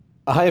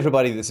Hi,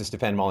 everybody. This is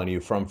Stefan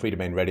Molyneux from Free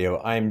Domain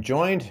Radio. I'm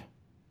joined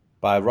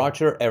by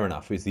Roger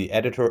Aronoff, who's the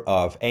editor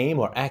of AIM,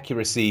 or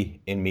Accuracy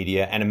in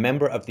Media, and a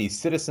member of the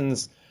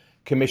Citizens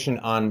Commission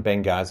on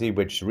Benghazi,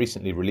 which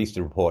recently released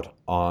a report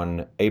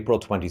on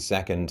April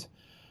 22nd,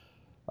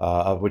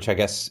 which I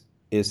guess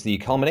is the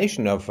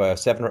culmination of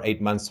 7 or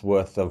 8 months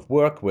worth of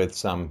work with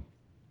some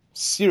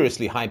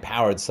seriously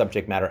high-powered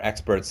subject matter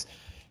experts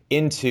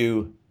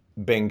into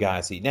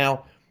Benghazi.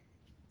 Now,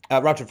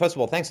 Roger, first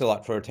of all, thanks a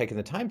lot for taking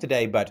the time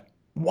today, but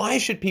why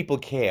should people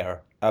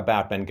care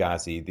about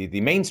Benghazi? The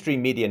mainstream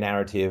media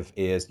narrative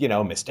is,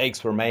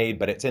 mistakes were made,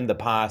 but it's in the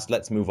past,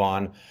 let's move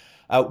on.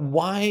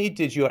 Why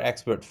did your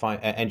expert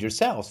and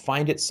yourselves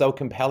find it so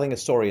compelling a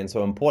story and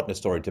so important a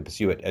story to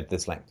pursue it at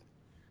this length?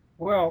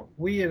 Well,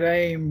 we at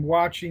AIM,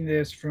 watching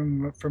this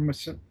from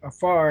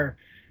afar,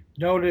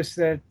 noticed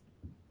that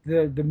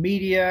the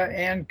media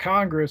and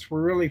Congress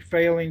were really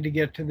failing to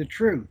get to the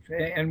truth.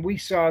 And we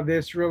saw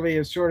this really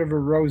as sort of a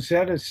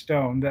Rosetta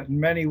Stone that in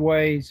many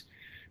ways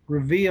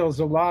reveals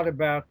a lot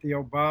about the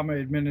Obama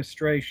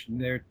administration,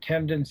 their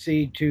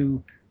tendency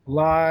to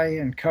lie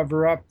and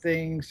cover up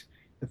things,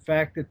 the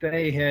fact that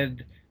they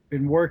had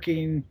been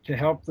working to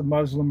help the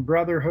Muslim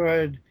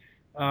Brotherhood,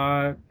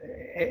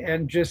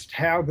 and just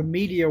how the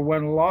media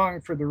went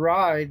along for the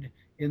ride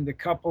in the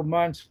couple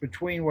months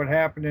between what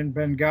happened in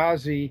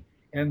Benghazi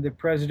and the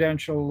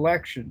presidential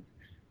election.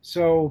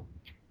 So,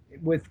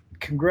 with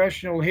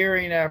congressional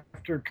hearing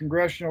after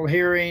congressional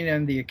hearing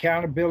and the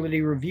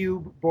Accountability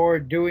Review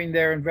Board doing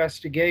their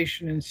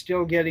investigation and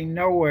still getting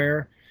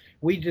nowhere,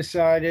 we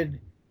decided,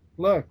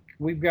 look,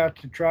 we've got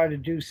to try to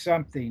do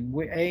something.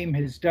 AIM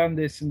has done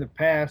this in the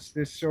past,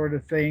 this sort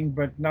of thing,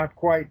 but not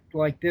quite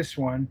like this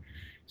one.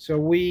 So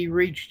we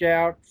reached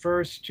out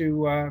first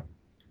to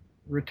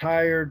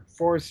retired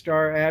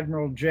four-star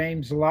Admiral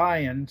James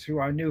Lyons, who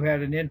I knew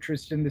had an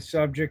interest in the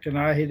subject, and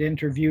I had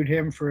interviewed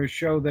him for a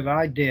show that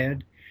I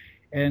did.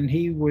 And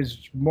he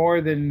was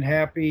more than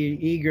happy,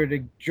 eager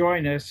to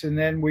join us. And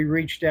then we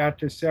reached out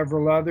to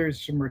several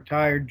others, some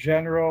retired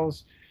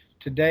generals.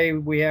 Today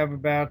we have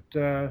about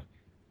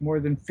more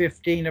than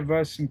 15 of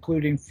us,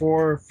 including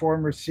 4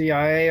 former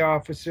CIA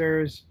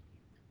officers,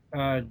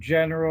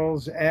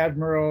 generals,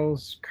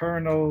 admirals,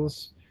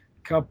 colonels,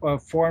 a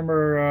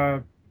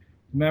former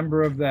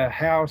member of the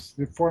House,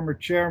 the former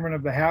chairman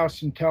of the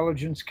House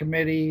Intelligence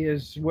Committee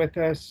is with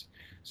us.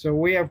 So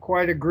we have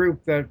quite a group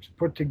that's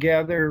put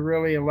together,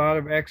 really a lot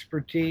of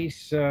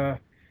expertise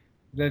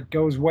that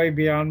goes way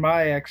beyond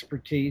my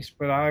expertise.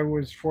 But I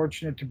was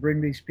fortunate to bring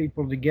these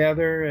people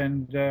together,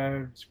 and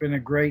it's been a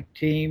great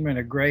team and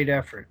a great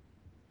effort.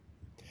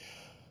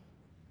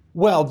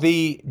 Well,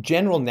 the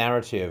general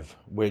narrative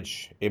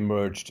which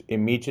emerged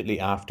immediately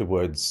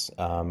afterwards,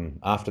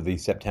 after the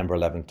September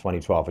 11th,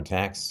 2012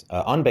 attacks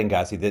on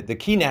Benghazi, the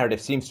key narrative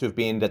seems to have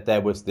been that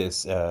there was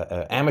this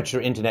amateur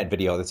internet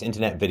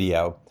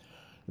video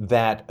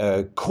that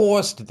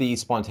caused the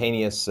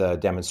spontaneous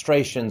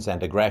demonstrations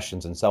and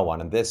aggressions and so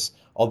on. And this,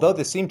 although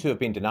this seemed to have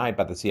been denied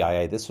by the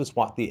CIA, this was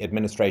what the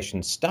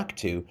administration stuck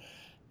to.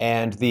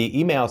 And the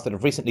emails that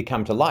have recently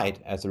come to light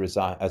as a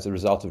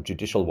result of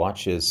Judicial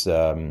Watch's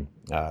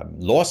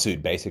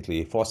lawsuit,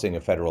 basically forcing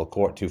a federal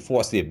court to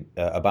force the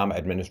Obama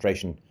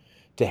administration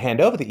to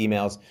hand over the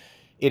emails,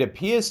 it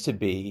appears to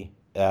be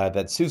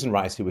that Susan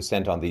Rice, who was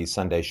sent on these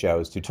Sunday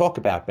shows to talk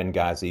about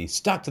Benghazi,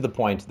 stuck to the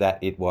point that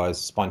it was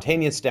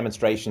spontaneous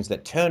demonstrations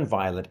that turned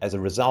violent as a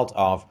result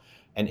of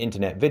an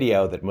internet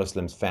video that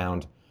Muslims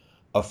found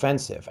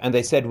offensive. And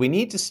they said, we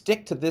need to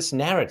stick to this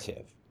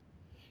narrative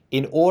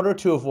in order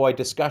to avoid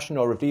discussion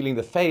or revealing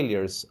the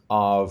failures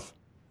of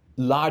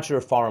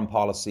larger foreign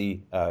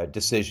policy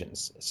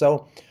decisions.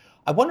 So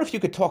I wonder if you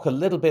could talk a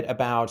little bit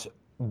about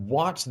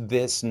what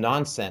this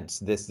nonsense,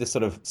 this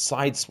sort of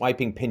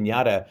side-swiping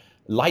piñata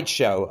light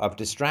show of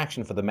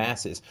distraction for the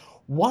masses,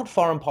 what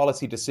foreign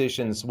policy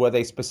decisions were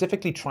they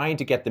specifically trying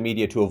to get the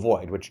media to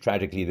avoid, which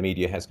tragically the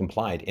media has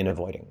complied in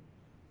avoiding?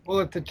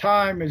 Well, at the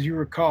time, as you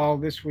recall,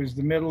 this was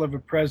the middle of a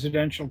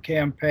presidential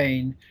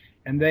campaign,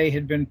 and they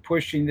had been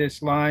pushing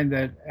this line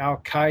that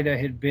Al-Qaeda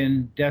had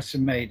been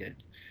decimated,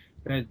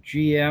 that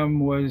GM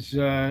was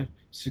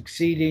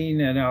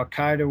succeeding and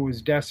Al-Qaeda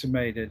was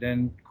decimated,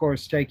 and of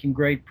course taking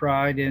great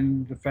pride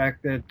in the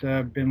fact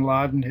that bin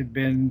Laden had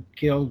been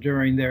killed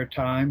during their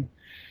time.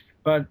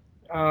 But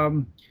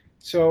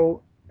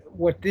so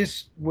what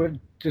this would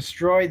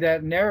destroy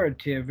that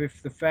narrative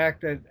if the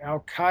fact that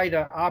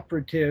Al-Qaeda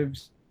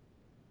operatives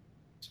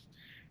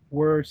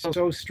were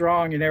so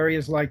strong in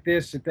areas like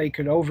this that they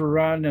could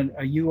overrun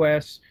a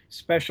U.S.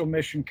 special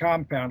mission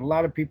compound. A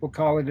lot of people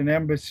call it an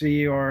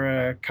embassy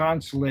or a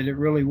consulate. It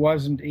really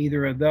wasn't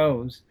either of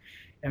those.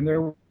 And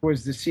there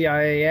was the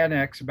CIA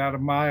annex about a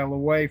mile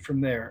away from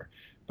there.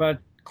 But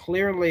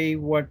clearly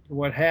what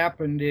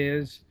happened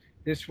is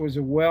this was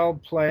a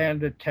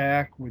well-planned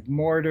attack with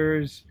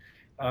mortars.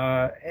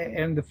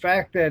 And the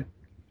fact that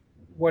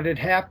what had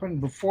happened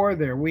before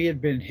there, we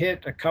had been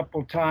hit a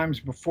couple times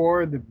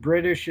before. The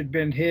British had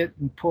been hit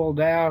and pulled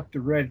out. The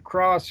Red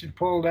Cross had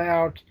pulled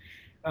out.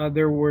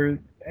 There were,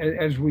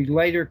 as we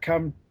later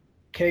come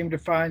came to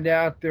find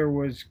out there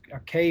was a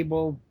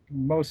cable,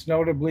 most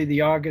notably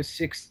the August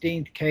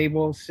 16th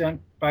cable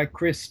sent by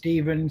Chris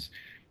Stevens,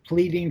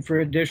 pleading for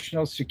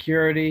additional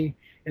security.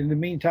 In the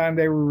meantime,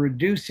 they were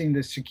reducing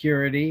the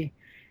security,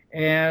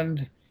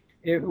 and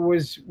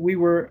we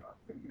were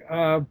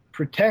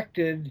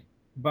protected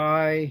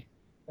by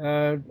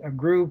a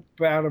group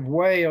out of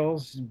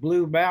Wales,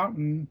 Blue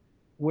Mountain,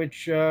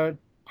 which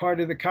part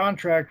of the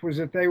contract was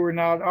that they were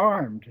not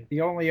armed.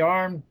 The only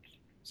armed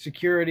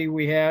security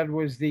we had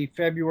was the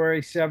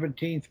February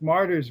 17th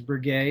Martyrs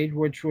Brigade,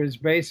 which was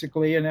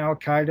basically an Al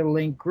Qaeda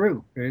linked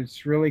group.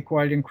 It's really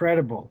quite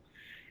incredible.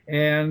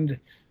 And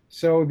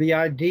so the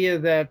idea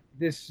that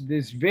this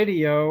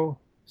video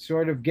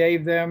sort of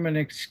gave them an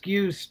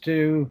excuse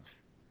to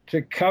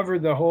cover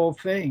the whole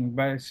thing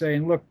by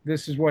saying, look,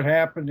 this is what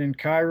happened in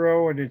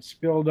Cairo, and it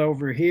spilled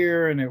over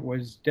here, and it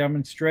was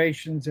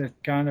demonstrations that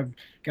kind of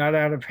got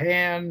out of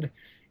hand.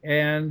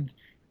 And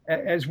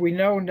as we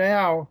know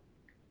now,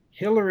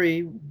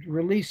 Hillary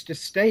released a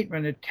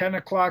statement at 10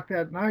 o'clock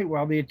that night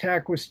while the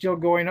attack was still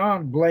going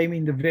on,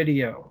 blaming the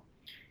video.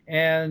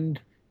 And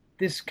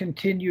this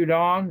continued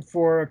on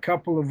for a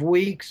couple of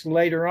weeks.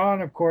 Later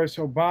on, of course,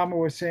 Obama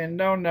was saying,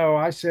 no,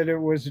 I said it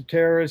was a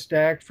terrorist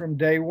act from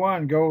day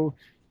one. Go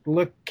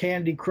look,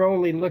 Candy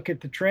Crowley, look at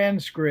the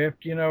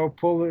transcript,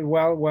 pull it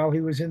while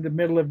he was in the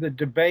middle of the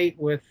debate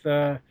with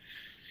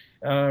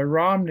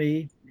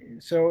Romney.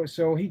 So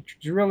he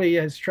really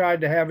has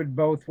tried to have it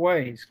both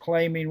ways,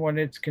 claiming when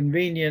it's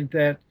convenient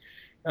that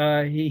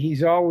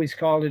he's always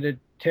called it a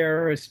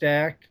terrorist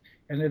act,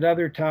 and at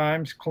other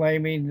times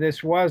claiming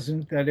this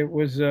wasn't, that it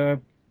was a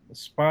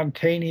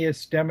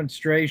spontaneous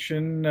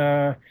demonstration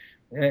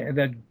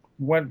that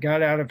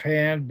got out of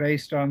hand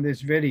based on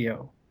this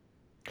video.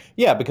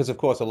 Yeah, because of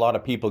course a lot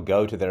of people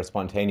go to their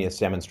spontaneous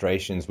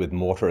demonstrations with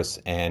mortars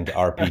and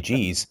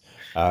RPGs.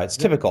 It's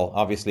typical,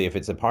 obviously, if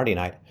it's a party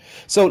night.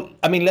 So,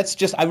 I mean,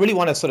 I really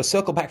want to sort of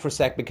circle back for a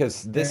sec,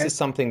 because this is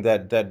something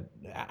that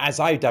as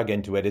I dug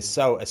into it, is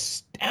so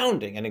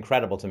astounding and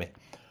incredible to me.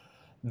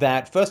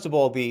 That, first of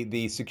all,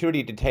 the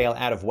security detail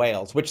out of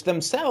Wales, which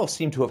themselves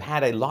seem to have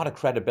had a lot of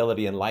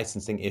credibility and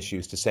licensing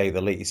issues, to say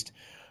the least,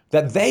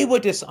 that they were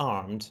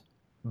disarmed.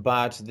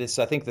 But this,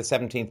 I think the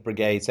 17th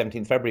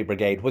February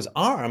Brigade was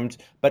armed,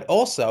 but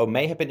also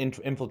may have been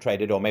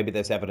infiltrated, or maybe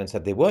there's evidence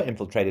that they were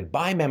infiltrated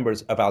by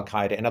members of Al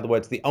Qaeda. In other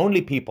words, the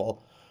only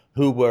people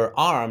who were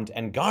armed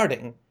and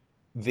guarding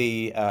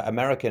the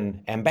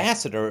American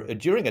ambassador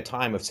during a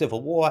time of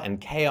civil war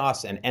and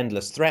chaos and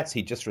endless threats.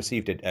 He just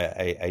received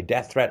a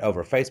death threat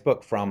over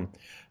Facebook from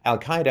Al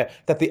Qaeda,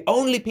 that the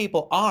only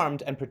people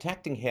armed and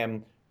protecting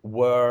him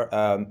were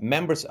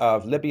members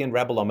of Libyan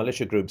rebel or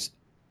militia groups.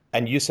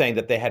 And you saying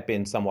that they had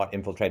been somewhat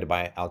infiltrated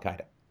by Al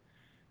Qaeda?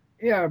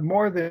 Yeah,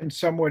 more than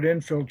somewhat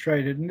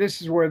infiltrated. And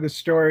this is where the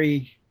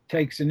story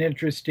takes an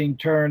interesting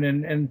turn,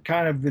 and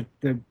kind of the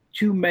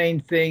two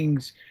main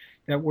things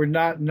that were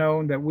not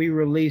known that we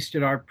released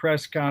at our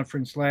press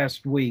conference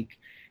last week.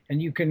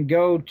 And you can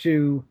go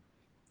to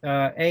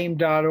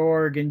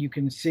aim.org and you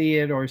can see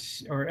it, or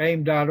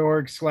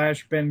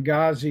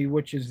aim.org/Benghazi,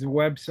 which is the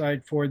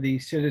website for the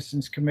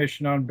Citizens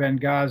Commission on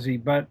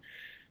Benghazi. But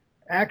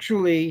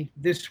actually,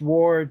 this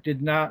war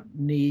did not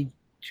need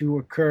to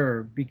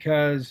occur,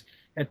 because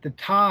at the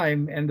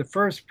time, and the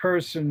first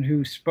person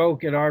who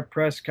spoke at our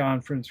press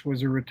conference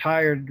was a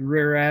retired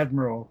Rear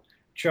Admiral,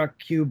 Chuck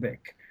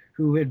Kubik,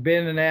 who had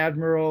been an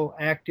admiral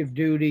active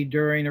duty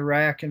during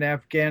Iraq and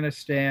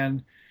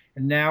Afghanistan,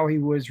 and now he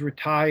was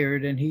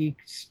retired, and he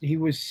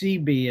was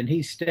CB, and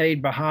he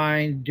stayed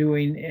behind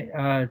doing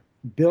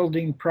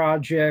building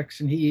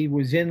projects, and he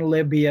was in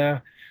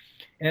Libya,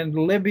 and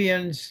the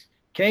Libyans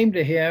came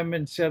to him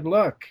and said,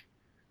 look,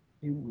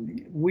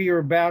 they're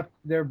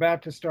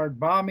about to start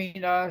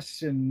bombing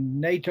us,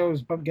 and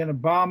NATO's going to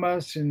bomb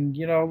us, and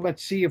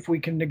let's see if we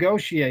can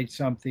negotiate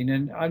something.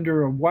 And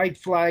under a white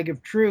flag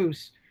of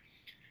truce,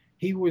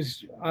 he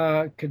was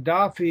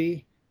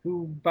Gaddafi,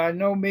 who by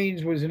no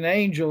means was an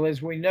angel,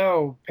 as we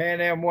know. Pan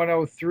Am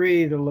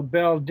 103, the La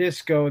Belle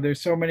Disco,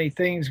 there's so many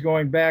things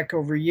going back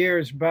over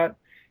years, but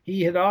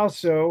he had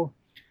also,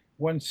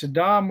 when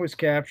Saddam was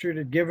captured,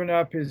 had given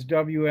up his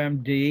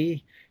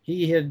WMD.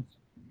 He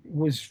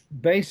was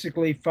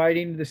basically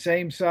fighting the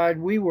same side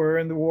we were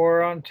in the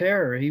war on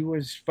terror. He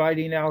was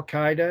fighting Al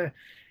Qaeda,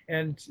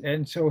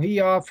 and so he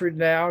offered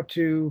now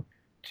to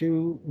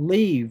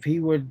leave. He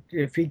would,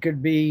 if he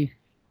could be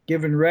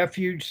given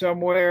refuge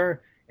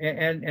somewhere.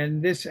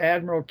 And this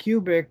Admiral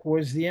Kubik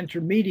was the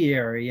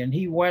intermediary, and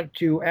he went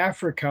to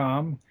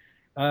AFRICOM,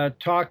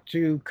 talked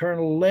to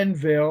Colonel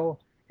Linville,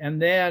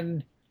 and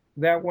then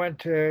that went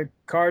to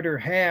Carter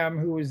Ham,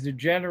 who was the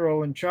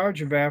general in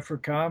charge of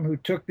AFRICOM, who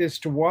took this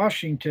to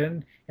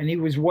Washington, and he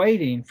was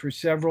waiting for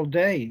several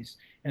days.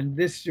 And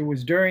it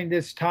was during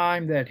this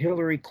time that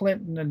Hillary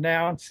Clinton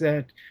announced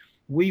that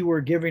we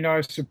were giving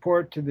our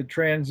support to the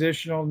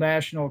Transitional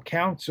National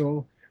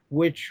Council,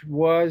 which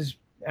was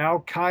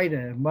Al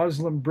Qaeda,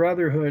 Muslim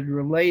Brotherhood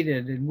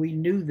related, and we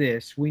knew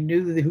this. We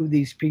knew who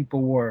these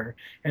people were.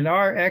 And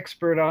our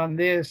expert on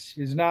this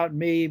is not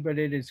me, but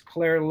it is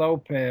Claire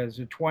Lopez,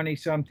 a 20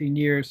 something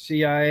year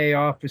CIA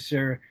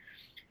officer.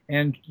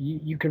 And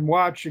you can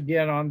watch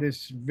again on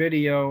this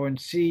video and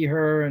see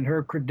her and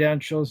her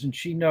credentials. And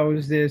she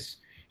knows this.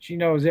 She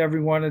knows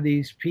every one of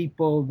these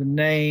people, the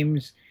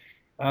names,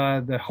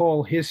 the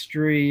whole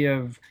history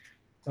of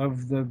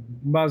the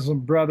Muslim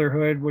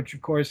Brotherhood, which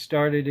of course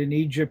started in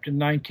Egypt in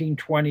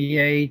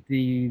 1928.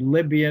 The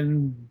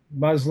Libyan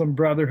Muslim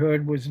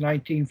Brotherhood was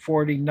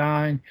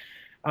 1949.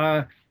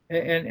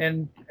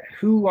 And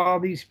who all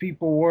these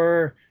people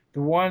were,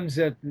 the ones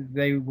that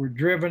they were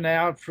driven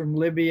out from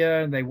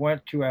Libya and they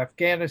went to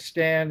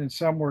Afghanistan, and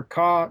some were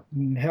caught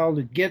and held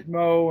at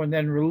Gitmo and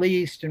then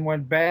released and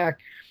went back.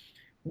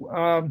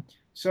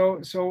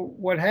 So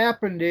what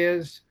happened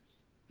is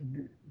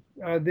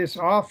this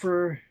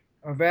offer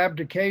of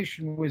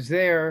abdication was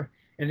there,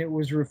 and it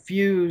was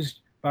refused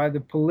by the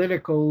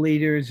political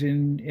leaders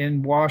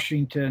in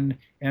Washington,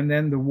 and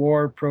then the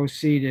war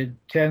proceeded.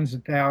 Tens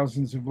of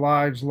thousands of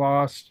lives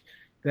lost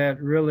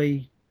that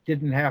really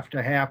didn't have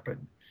to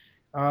happen.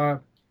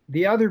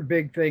 The other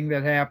big thing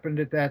that happened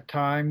at that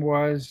time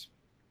was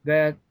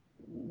that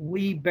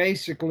we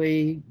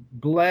basically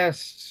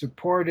blessed,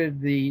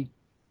 supported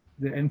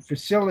and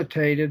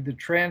facilitated the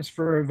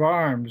transfer of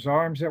arms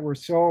that were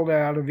sold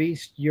out of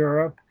East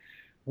Europe,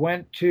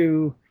 went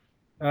to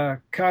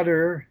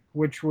Qatar,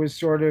 which was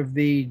sort of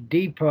the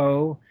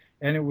depot,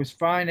 and it was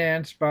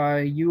financed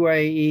by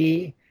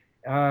UAE,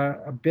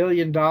 $1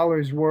 billion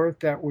worth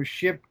that was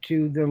shipped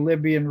to the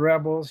Libyan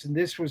rebels. And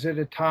this was at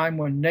a time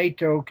when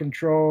NATO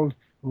controlled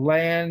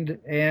land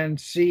and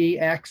sea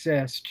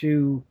access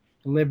to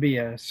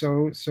Libya.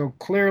 So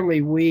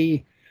clearly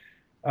we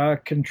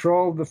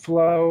controlled the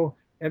flow.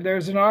 And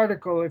there's an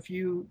article,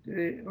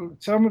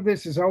 some of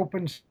this is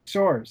open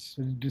source,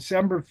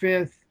 December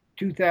 5th,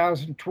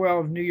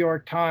 2012 New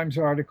York Times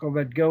article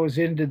that goes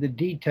into the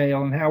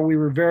detail and how we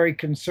were very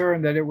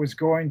concerned that it was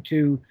going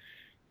to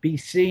be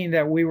seen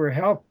that we were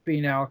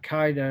helping Al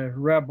Qaeda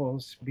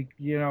rebels,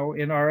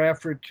 in our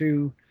effort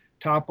to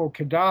topple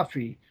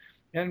Gaddafi.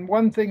 And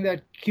one thing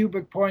that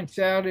Kubik points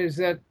out is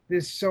that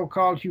this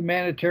so-called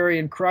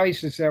humanitarian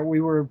crisis that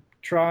we were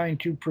trying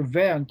to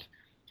prevent,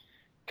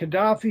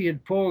 Gaddafi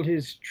had pulled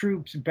his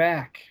troops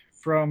back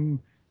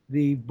from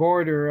the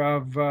border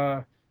of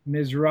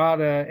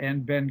Misrata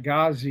and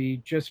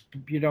Benghazi just,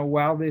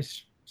 while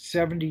this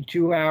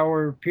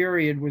 72-hour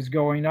period was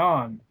going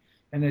on.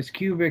 And as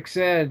Kubik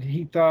said,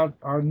 he thought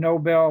our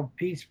Nobel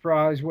Peace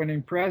Prize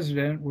winning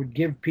president would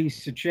give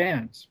peace a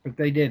chance, but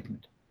they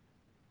didn't.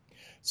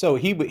 So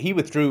he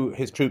withdrew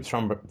his troops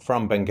from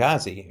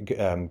Benghazi,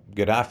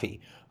 Gaddafi,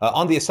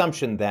 on the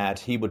assumption that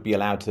he would be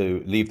allowed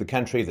to leave the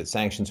country, that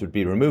sanctions would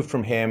be removed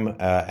from him,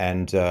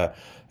 and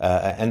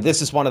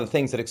this is one of the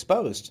things that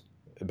exposed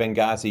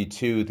Benghazi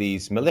to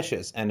these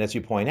militias. And as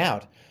you point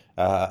out,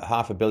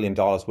 $500 million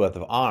worth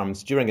of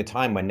arms during a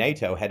time when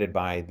NATO, headed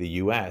by the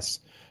U.S.,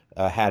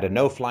 had a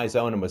no-fly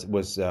zone and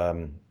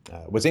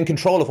was in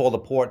control of all the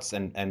ports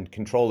and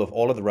control of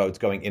all of the roads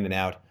going in and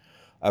out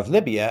of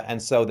Libya.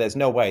 And so there's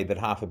no way that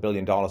 $500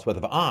 million worth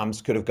of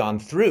arms could have gone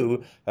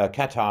through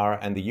Qatar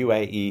and the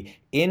UAE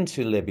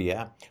into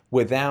Libya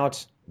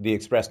without the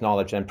express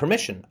knowledge and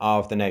permission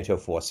of the NATO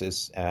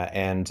forces,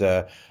 and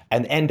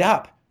end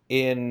up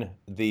in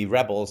the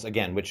rebels,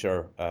 again, which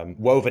are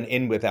woven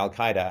in with Al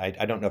Qaeda.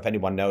 I don't know if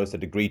anyone knows the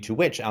degree to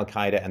which Al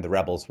Qaeda and the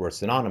rebels were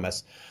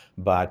synonymous,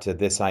 but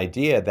this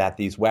idea that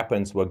these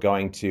weapons were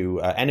going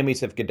to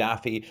enemies of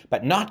Gaddafi,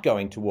 but not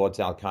going towards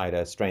Al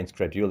Qaeda, strains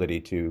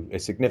credulity to a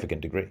significant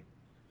degree.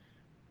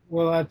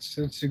 Well,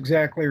 that's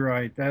exactly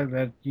right.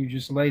 That you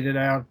just laid it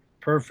out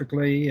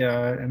perfectly,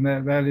 and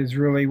that is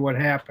really what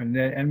happened.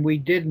 And we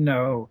did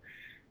know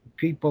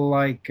people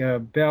like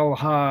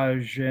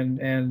Belhaj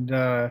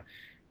and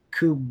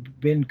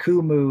Bin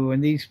Kumu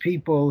and these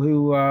people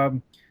who,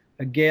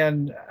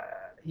 again,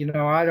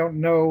 I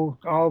don't know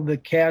all the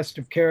cast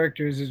of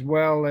characters as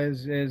well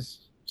as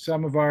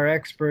some of our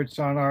experts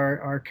on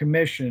our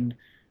commission,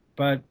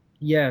 but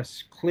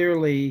yes,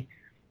 clearly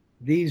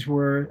these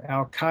were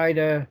Al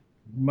Qaeda,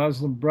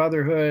 Muslim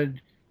Brotherhood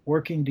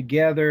working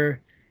together.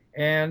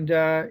 And,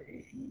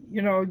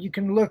 you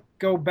can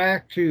go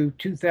back to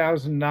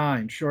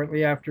 2009,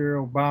 shortly after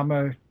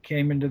Obama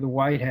came into the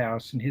White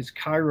House, in his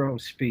Cairo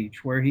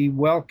speech, where he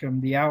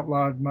welcomed the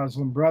outlawed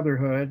Muslim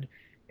Brotherhood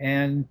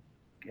and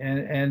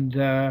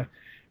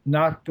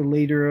not the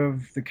leader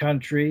of the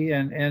country.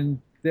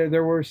 And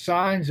there were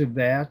signs of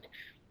that.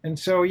 And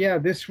so, yeah,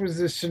 this was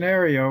the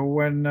scenario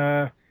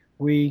when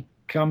we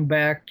come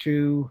back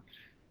to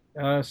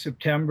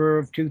September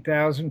of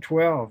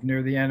 2012,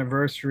 near the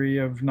anniversary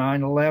of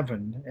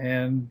 9/11,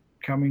 and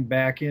coming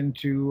back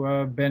into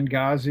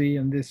Benghazi,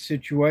 and this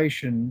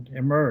situation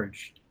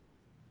emerged.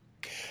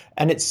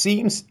 And it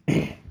seems,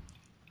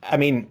 I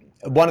mean,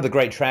 one of the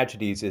great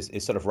tragedies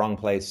is sort of wrong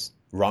place,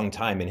 wrong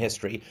time in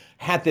history.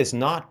 Had this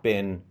not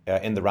been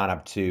in the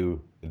run-up to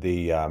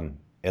the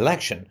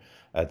election,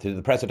 to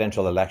the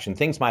presidential election,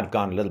 things might have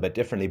gone a little bit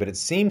differently. But it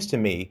seems to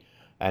me,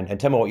 and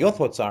tell me what your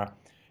thoughts are,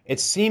 it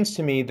seems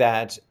to me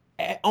that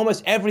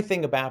almost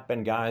everything about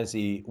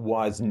Benghazi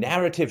was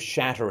narrative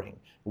shattering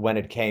when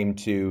it came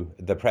to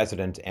the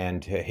president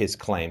and his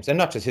claims, and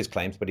not just his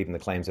claims, but even the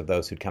claims of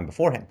those who'd come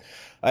before him.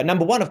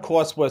 Number one, of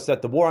course, was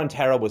that the war on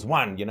terror was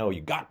won. You know,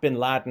 you got bin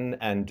Laden,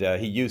 and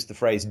he used the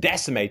phrase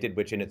decimated,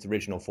 which in its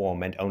original form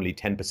meant only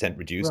 10%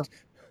 reduced.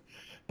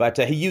 But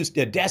he used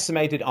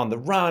decimated, on the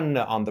run,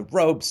 on the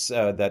ropes,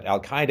 that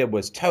Al Qaeda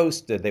was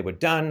toast, they were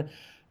done,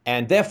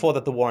 and therefore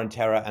that the war on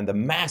terror and the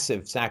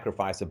massive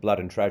sacrifice of blood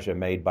and treasure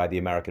made by the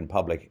American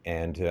public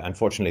and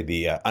unfortunately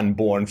the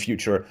unborn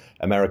future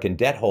American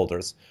debt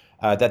holders,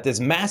 that this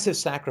massive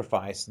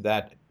sacrifice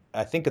that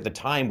I think at the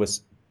time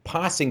was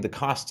passing the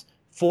cost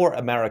for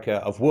America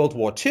of World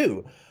War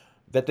II,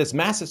 that this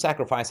massive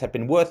sacrifice had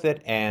been worth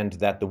it and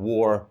that the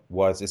war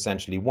was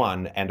essentially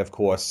won. And of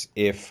course,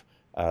 if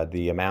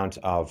the amount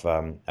of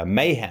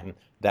mayhem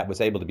that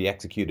was able to be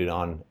executed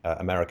on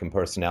American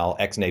personnel,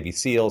 ex-Navy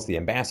SEALs, the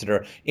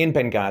ambassador in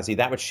Benghazi,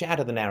 that would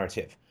shatter the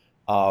narrative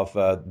of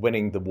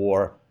winning the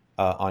war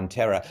on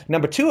terror.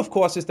 Number two, of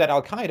course, is that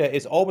Al Qaeda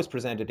is always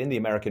presented in the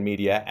American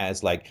media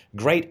as like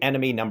great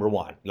enemy number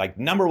one, like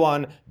number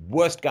one,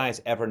 worst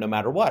guys ever, no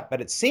matter what. But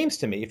it seems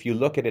to me, if you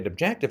look at it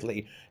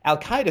objectively, Al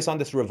Qaeda is on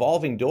this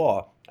revolving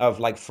door of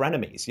like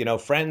frenemies, you know,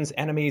 friends,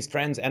 enemies,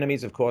 friends,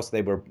 enemies. Of course,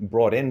 they were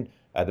brought in.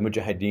 The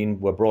Mujahideen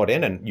were brought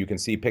in, and you can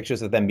see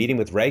pictures of them meeting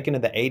with Reagan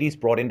in the 80s,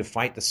 brought in to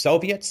fight the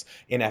Soviets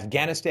in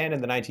Afghanistan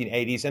in the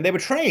 1980s, and they were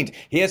trained.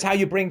 Here's how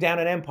you bring down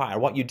an empire.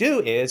 What you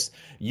do is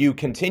you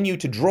continue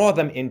to draw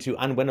them into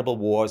unwinnable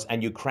wars,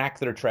 and you crack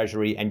their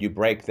treasury, and you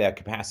break their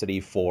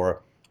capacity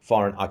for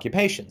foreign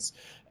occupations.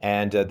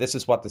 And this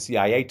is what the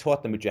CIA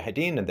taught the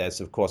Mujahideen, and there's,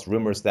 of course,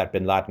 rumors that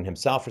bin Laden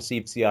himself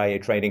received CIA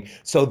training.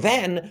 So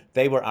then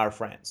they were our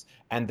friends.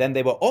 And then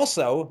they were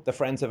also the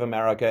friends of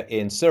America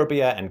in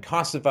Serbia and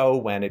Kosovo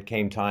when it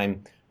came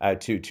time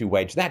to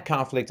wage that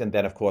conflict. And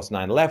then, of course,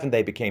 9/11,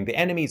 they became the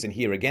enemies. And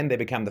here again, they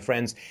become the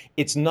friends.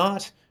 It's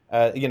not,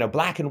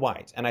 black and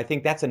white. And I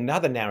think that's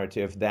another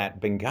narrative that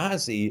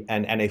Benghazi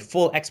and a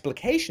full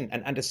explication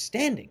and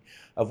understanding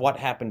of what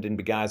happened in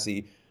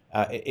Benghazi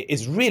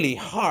is really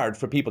hard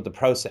for people to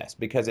process,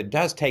 because it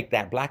does take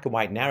that black and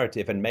white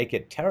narrative and make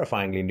it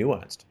terrifyingly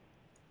nuanced.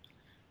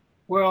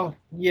 Well,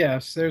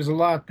 yes, there's a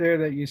lot there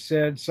that you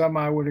said. Some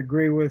I would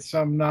agree with,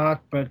 some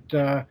not.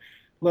 But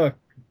look,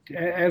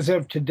 as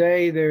of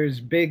today,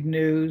 there's big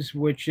news,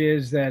 which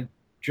is that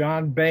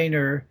John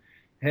Boehner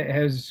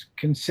has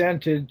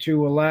consented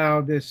to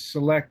allow this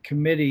select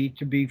committee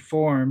to be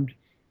formed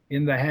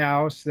in the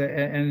House,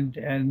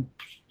 and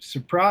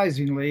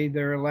surprisingly,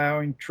 they're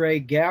allowing Trey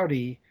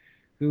Gowdy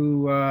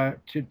who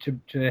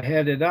to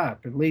head it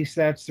up. At least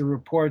that's the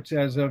reports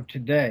as of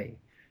today.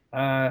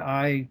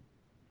 I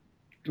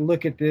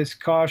look at this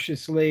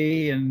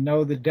cautiously and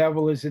know the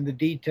devil is in the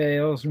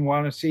details and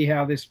want to see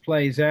how this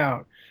plays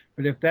out.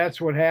 But if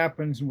that's what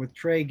happens with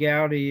Trey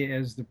Gowdy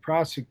as the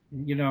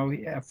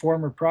a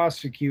former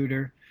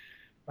prosecutor,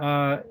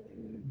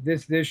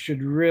 this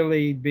should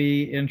really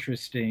be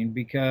interesting,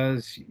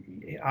 because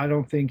I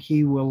don't think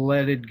he will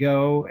let it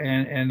go,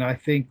 and I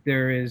think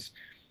there is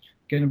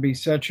going to be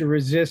such a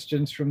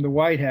resistance from the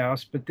White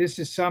House. But this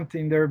is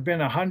something, there have been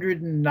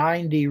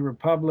 190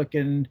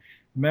 Republican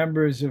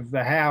members of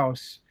the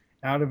House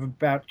out of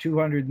about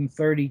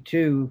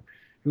 232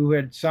 who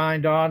had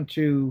signed on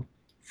to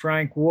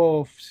Frank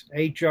Wolf's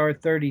H.R.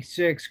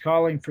 36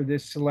 calling for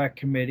this select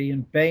committee,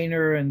 and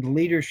Boehner and the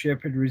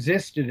leadership had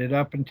resisted it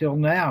up until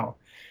now.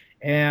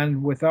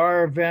 And with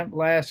our event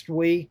last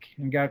week,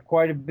 and got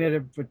quite a bit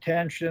of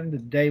attention, the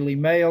Daily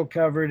Mail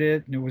covered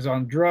it, and it was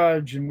on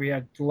Drudge, and we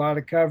had a lot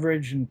of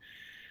coverage. And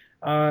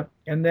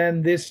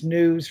then this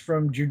news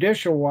from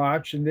Judicial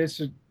Watch, and this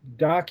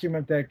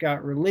document that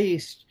got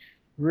released,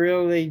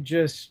 really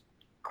just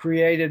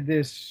created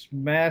this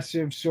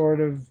massive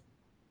sort of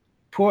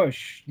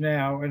push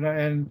now.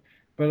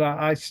 But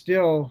I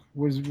still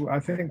was, I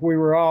think we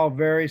were all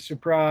very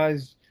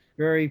surprised,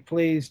 very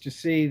pleased to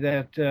see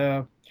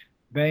that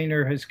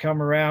Boehner has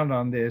come around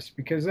on this,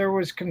 because there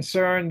was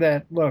concern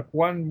that, look,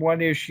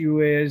 one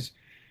issue is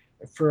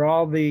for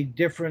all the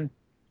different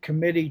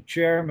committee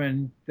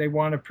chairmen, they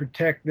want to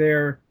protect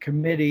their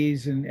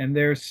committees and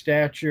their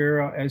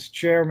stature as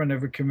chairman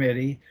of a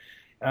committee,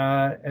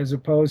 as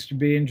opposed to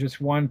being just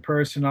one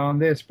person on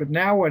this. But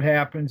now what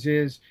happens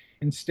is,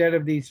 instead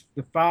of the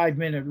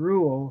 5-minute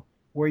rule,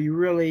 where you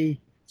really,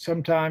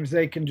 sometimes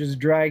they can just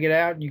drag it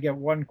out and you get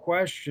one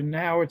question,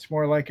 now it's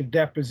more like a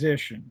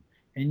deposition.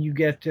 And you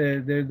get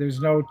to,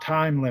 there's no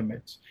time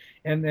limits.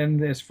 And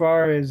then as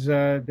far as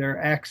their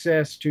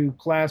access to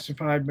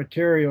classified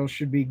material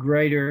should be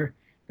greater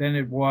than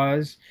it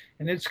was.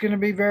 And it's going to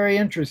be very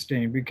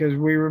interesting, because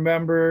we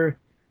remember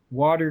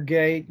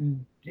Watergate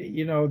and,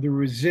 the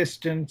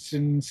resistance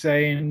and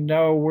saying,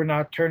 no, we're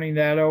not turning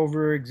that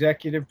over,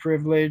 executive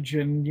privilege.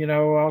 And,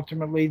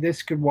 ultimately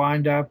this could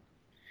wind up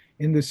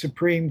in the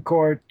Supreme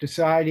Court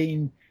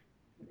deciding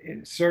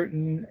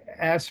certain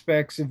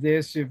aspects of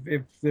this,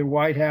 if the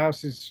White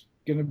House is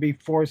going to be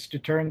forced to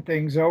turn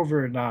things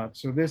over or not.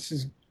 So this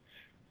is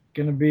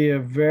going to be a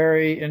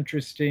very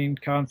interesting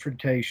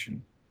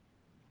confrontation.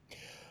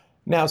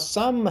 Now,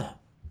 some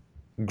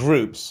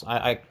groups,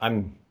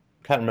 I'm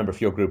can't remember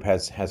if your group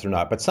has or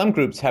not, but some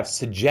groups have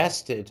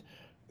suggested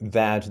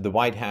that the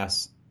White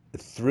House,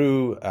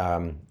 through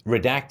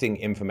redacting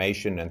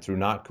information and through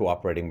not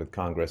cooperating with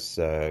Congress,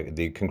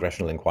 the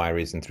congressional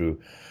inquiries, and through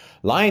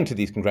lying to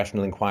these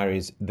congressional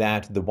inquiries,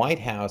 that the White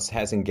House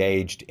has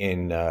engaged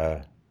in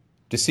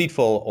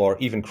deceitful or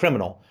even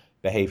criminal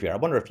behavior. I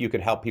wonder if you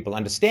could help people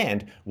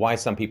understand why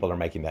some people are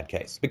making that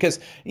case. Because,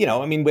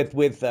 I mean, with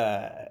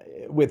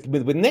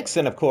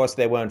Nixon, of course,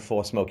 there weren't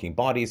four smoking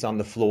bodies on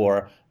the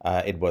floor.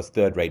 It was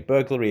third-rate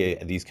burglary.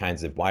 These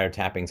kinds of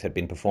wiretappings had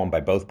been performed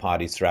by both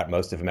parties throughout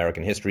most of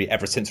American history,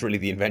 ever since really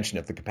the invention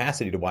of the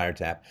capacity to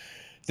wiretap.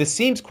 This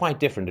seems quite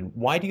different. And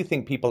why do you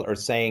think people are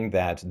saying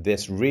that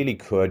this really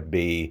could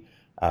be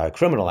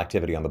criminal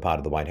activity on the part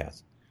of the White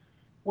House?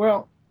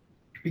 Well,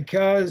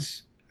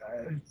 because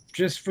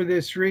just for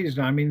this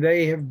reason, I mean,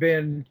 they have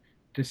been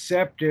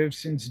deceptive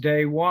since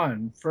day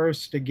one.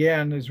 First,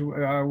 again, as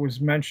I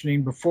was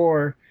mentioning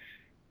before,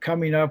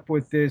 coming up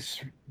with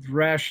this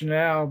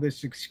rationale,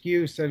 this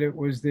excuse that it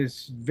was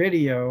this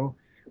video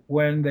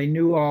when they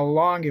knew all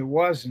along it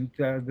wasn't.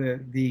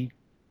 The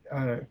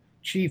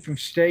chief of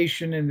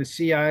station in the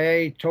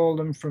CIA told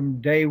them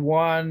from day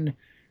one,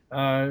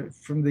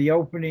 from the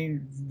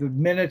opening, the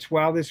minutes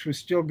while this was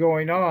still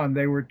going on,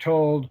 they were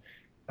told.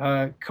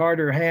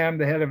 Carter Ham,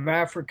 the head of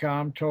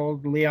AFRICOM,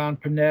 told Leon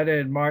Panetta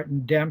and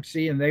Martin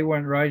Dempsey, and they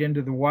went right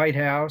into the White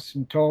House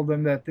and told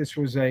them that this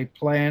was a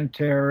planned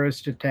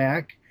terrorist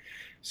attack.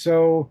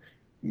 So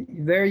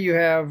there you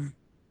have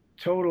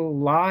total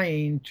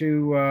lying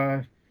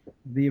to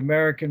the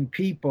American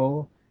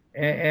people.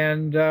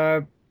 And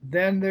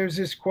then there's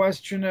this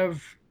question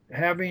of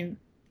having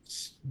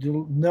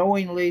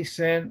knowingly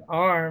sent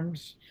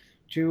arms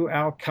to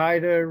Al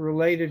Qaeda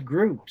related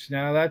groups.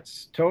 Now,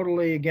 that's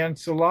totally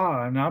against the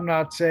law. And I'm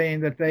not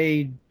saying that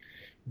they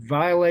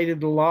violated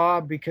the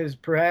law because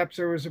perhaps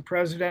there was a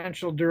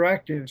presidential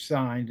directive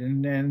signed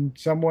and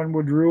someone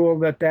would rule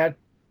that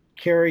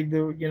carried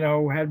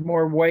had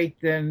more weight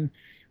than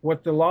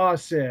what the law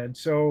said.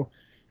 So,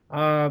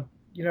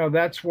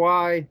 that's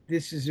why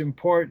this is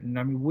important.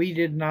 I mean, we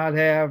did not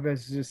have,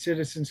 as the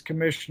Citizens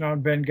Commission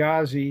on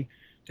Benghazi,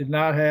 did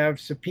not have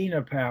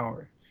subpoena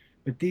power.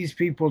 But these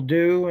people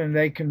do, and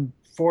they can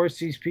force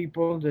these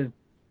people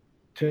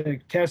to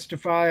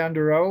testify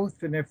under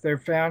oath. And if they're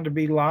found to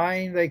be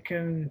lying, they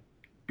can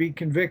be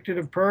convicted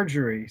of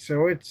perjury.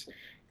 So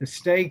the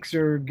stakes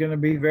are going to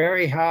be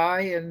very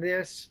high in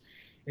this.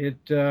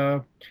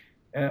 But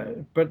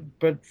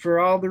for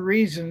all the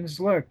reasons,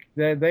 look,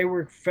 that they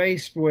were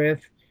faced with,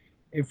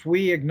 if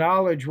we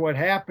acknowledge what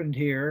happened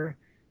here,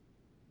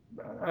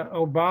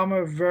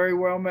 Obama very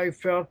well may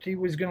felt he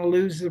was going to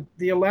lose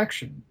the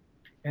election.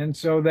 And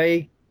so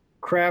they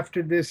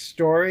crafted this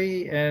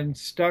story and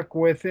stuck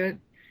with it.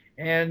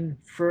 And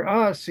for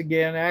us,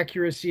 again,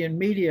 accuracy in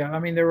media, I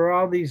mean, there were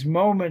all these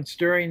moments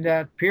during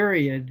that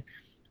period.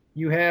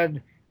 You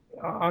had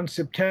on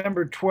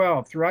September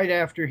 12th, right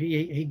after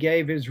he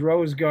gave his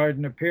Rose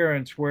Garden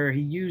appearance, where he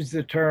used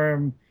the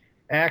term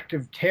act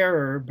of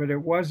terror, but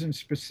it wasn't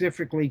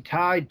specifically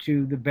tied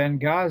to the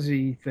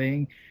Benghazi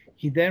thing.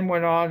 He then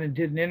went on and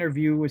did an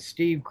interview with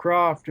Steve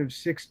Kroft of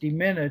 60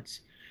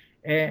 Minutes,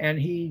 and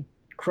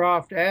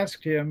Kroft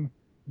asked him,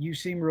 "You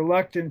seem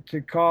reluctant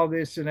to call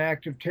this an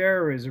act of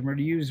terrorism or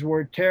to use the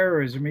word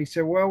terrorism." He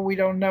said, "Well, we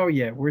don't know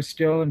yet. We're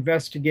still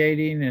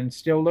investigating and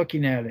still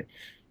looking at it."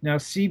 Now,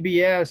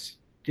 CBS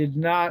did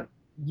not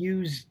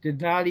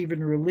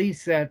even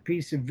release that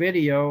piece of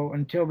video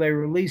until they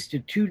released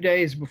it 2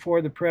 days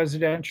before the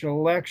presidential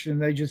election.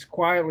 They just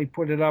quietly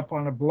put it up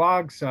on a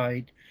blog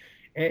site.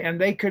 And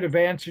they could have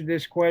answered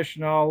this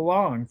question all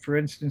along. For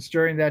instance,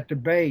 during that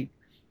debate,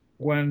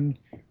 when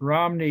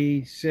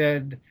Romney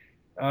said,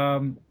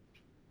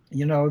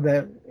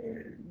 that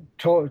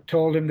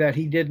told him that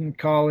he didn't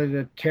call it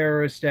a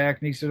terrorist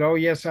act, and he said, "Oh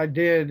yes, I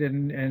did,"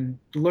 and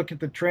look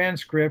at the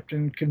transcript,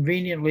 and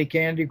conveniently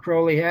Candy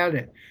Crowley had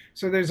it.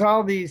 So there's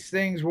all these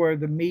things where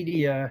the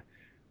media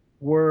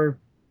were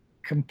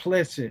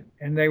complicit,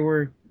 and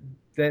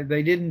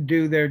they didn't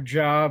do their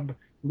job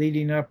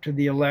leading up to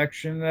the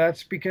election.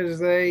 That's because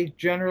they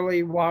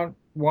generally wanted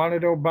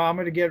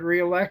Obama to get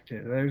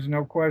reelected. There's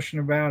no question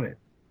about it.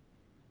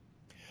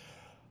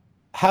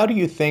 How do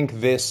you think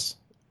this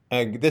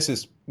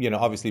is,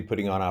 obviously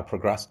putting on our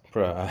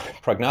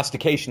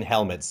prognostication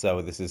helmets.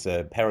 So this is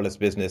a perilous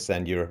business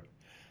and you're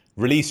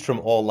released from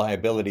all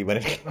liability when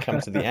it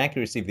comes to the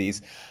accuracy of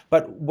these.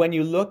 But when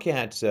you look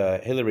at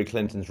Hillary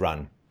Clinton's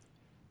run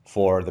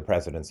for the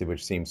presidency,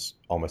 which seems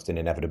almost an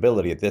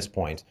inevitability at this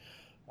point,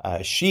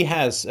 she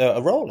has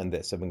a role in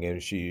this. I mean,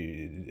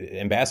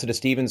 Ambassador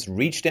Stevens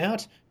reached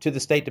out to the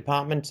State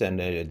Department, and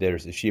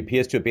she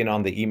appears to have been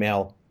on the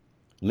email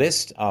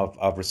list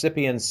of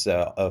recipients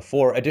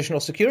for additional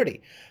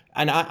security.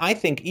 And I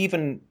think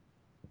even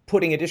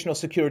putting additional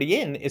security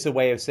in is a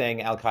way of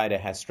saying Al Qaeda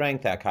has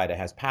strength, Al Qaeda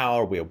has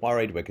power, we're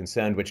worried, we're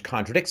concerned, which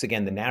contradicts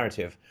again the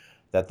narrative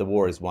that the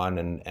war is won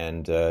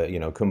and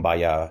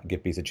kumbaya,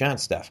 give peace a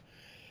chance stuff.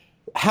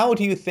 How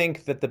do you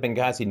think that the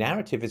Benghazi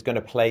narrative is going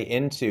to play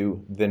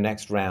into the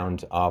next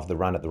round of the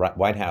run at the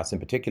White House, in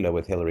particular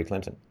with Hillary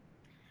Clinton?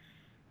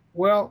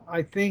 Well,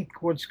 I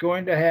think what's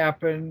going to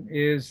happen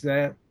is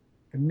that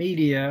the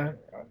media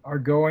are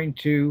going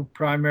to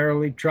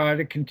primarily try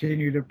to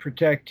continue to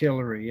protect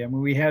Hillary. I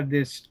mean, we had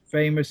this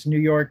famous New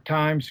York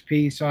Times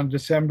piece on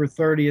December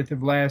 30th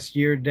of last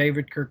year,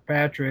 David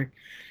Kirkpatrick,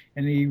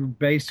 and he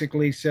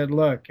basically said,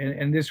 look,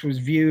 and this was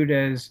viewed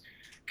as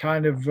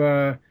kind of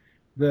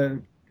the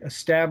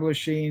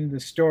establishing the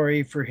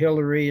story for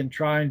Hillary and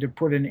trying to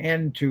put an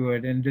end to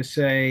it and to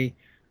say,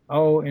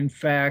 oh, in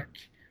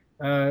fact,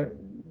 uh,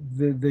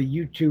 the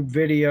YouTube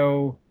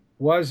video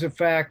was a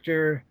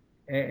factor,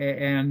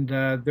 and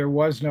there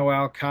was no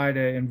Al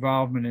Qaeda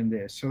involvement in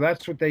this. So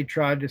that's what they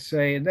tried to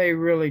say, and they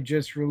really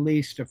just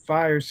released a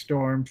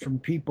firestorm from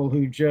people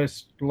who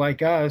just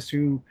like us,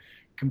 who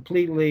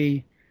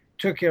completely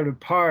took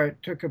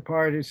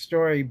apart his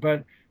story.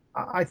 But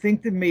I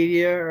think the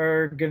media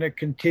are going to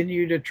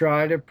continue to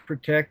try to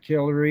protect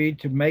Hillary,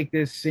 to make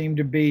this seem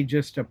to be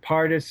just a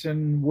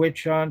partisan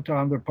witch hunt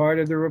on the part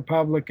of the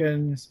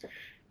Republicans,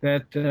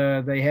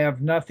 that they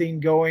have nothing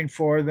going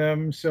for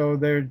them, so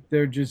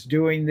they're just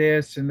doing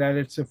this, and that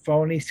it's a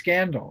phony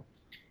scandal.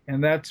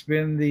 And that's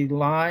been the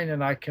line,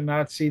 and I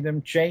cannot see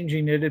them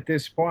changing it at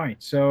this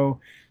point. So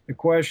the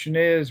question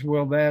is,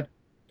 will that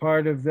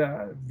part of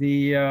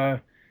the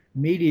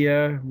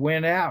media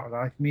win out?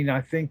 I mean,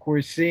 I think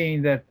we're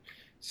seeing that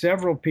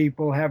several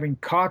people having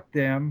caught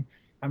them.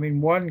 I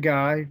mean, one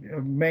guy, a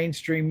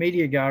mainstream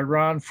media guy,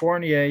 Ron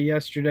Fournier,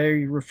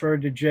 yesterday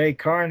referred to Jay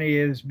Carney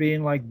as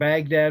being like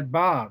Baghdad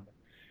Bob,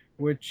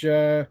 which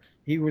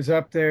he was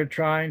up there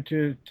trying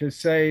to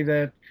say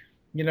that,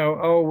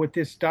 oh, with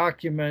this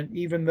document,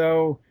 even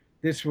though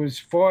this was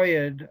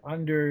FOIA'd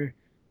under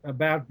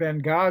about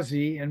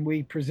Benghazi and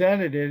we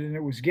presented it and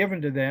it was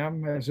given to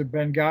them as a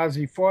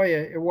Benghazi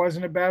FOIA, it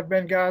wasn't about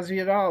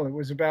Benghazi at all. It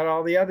was about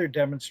all the other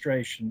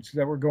demonstrations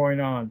that were going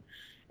on.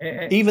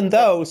 Even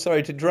though,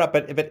 sorry to interrupt,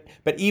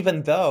 but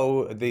even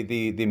though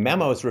the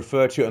memos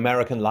refer to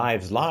American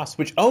lives lost,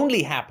 which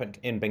only happened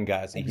in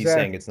Benghazi, Exactly. He's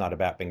saying it's not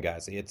about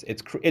Benghazi.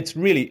 It's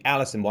really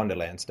Alice in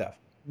Wonderland stuff.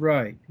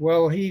 Right.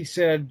 Well, he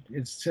said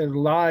it said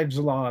lives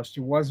lost.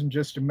 It wasn't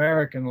just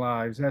American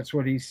lives. That's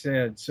what he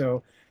said.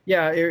 So,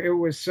 yeah, it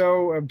was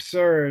so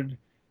absurd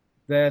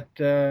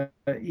that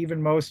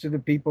even most of the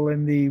people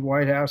in the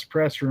White House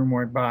press room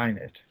weren't buying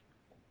it.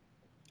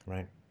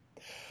 Right.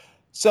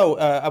 So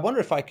I wonder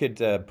if I could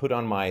put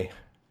on my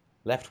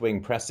left-wing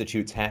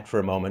prostitute's hat for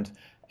a moment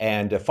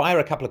and fire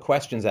a couple of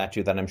questions at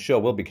you that I'm sure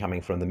will be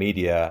coming from the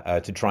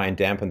media to try and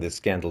dampen this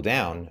scandal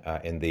down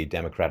in the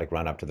Democratic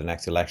run-up to the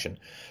next election.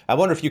 I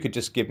wonder if you could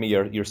just give me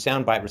your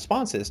soundbite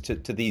responses to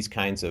these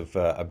kinds of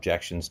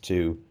objections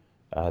to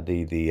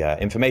the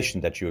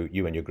information that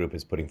you and your group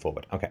is putting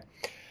forward. Okay.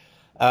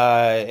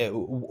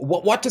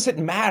 What does it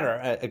matter,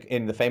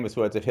 in the famous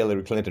words of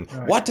Hillary Clinton,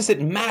 Right. What does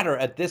it matter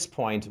at this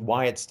point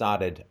why it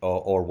started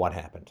or what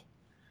happened?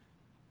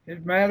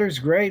 It matters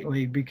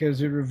greatly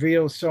because it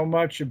reveals so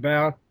much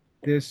about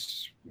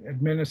this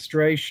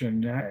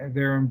administration,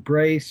 their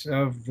embrace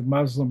of the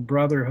Muslim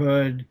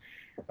Brotherhood,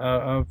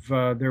 of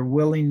their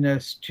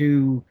willingness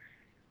to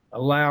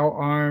allow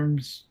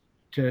arms,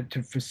 to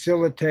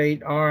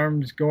facilitate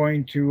arms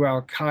going to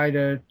Al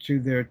Qaeda, to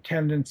their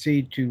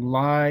tendency to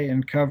lie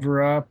and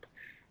cover up.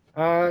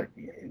 Uh,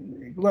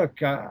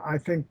 Look, I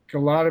think a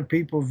lot of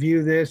people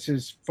view this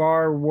as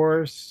far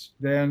worse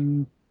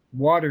than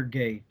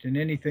Watergate and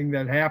anything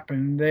that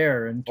happened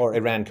there. And Or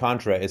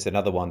Iran-Contra is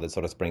another one that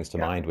sort of springs to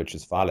mind, which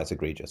is far less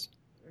egregious.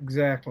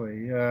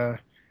 exactly.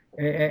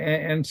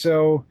 And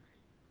so,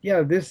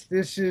 yeah,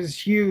 this is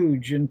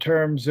huge in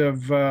terms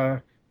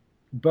of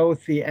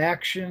both the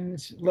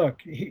actions.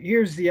 Look,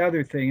 here's the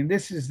other thing, and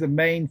this is the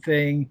main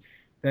thing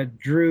that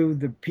drew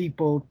the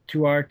people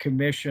to our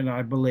commission,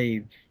 I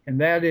believe, and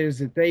that is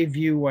that they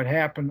view what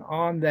happened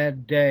on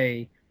that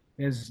day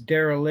as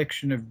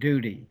dereliction of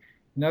duty.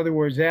 In other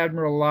words,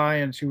 Admiral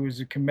Lyons, who was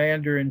the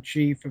commander in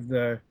chief of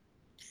the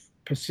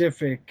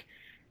Pacific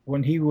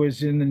when he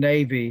was in the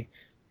Navy,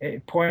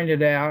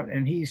 pointed out,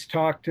 and he's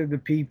talked to the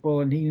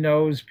people and he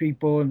knows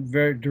people and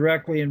very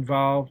directly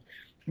involved.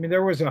 I mean,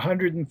 there was a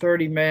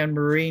 130-man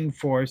Marine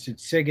force at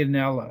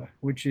Sigonella,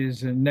 which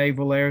is a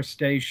naval air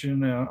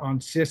station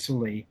on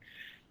Sicily,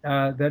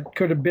 that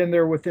could have been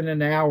there within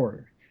an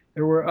hour.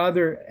 There were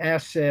other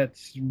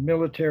assets,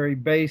 military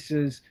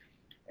bases,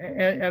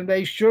 and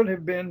they should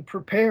have been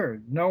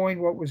prepared,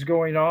 knowing what was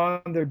going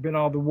on. There'd been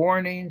all the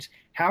warnings.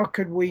 How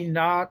could we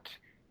not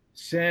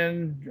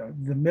send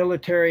the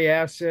military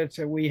assets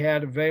that we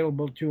had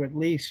available to at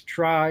least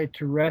try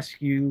to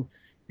rescue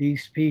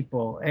these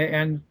people?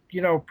 And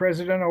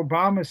President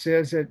Obama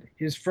says that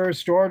his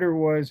first order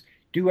was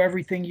do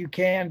everything you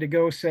can to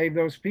go save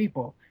those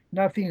people.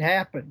 Nothing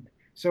happened.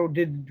 So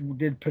did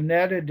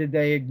Panetta, did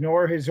they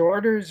ignore his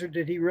orders, or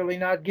did he really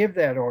not give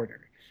that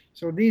order?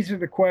 So these are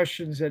the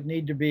questions that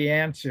need to be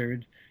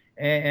answered.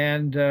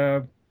 And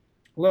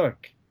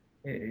look,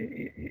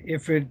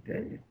 if it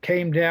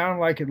came down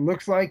like it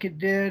looks like it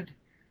did,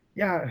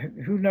 yeah,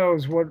 who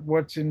knows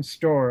what's in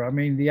store? I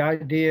mean, the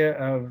idea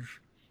of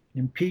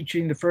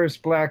impeaching the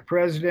first black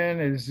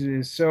president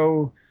is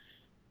so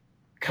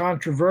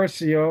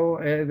controversial.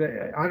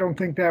 I don't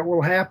think that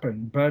will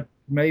happen, but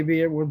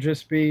maybe it will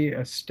just be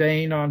a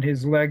stain on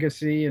his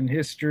legacy and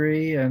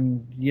history,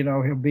 and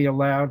he'll be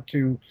allowed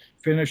to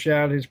finish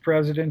out his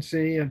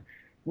presidency. And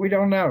we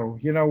don't know,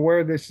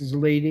 where this is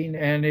leading,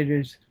 and it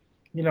is,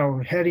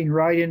 heading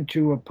right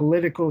into a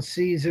political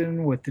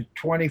season with the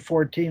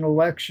 2014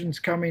 elections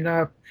coming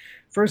up.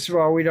 First of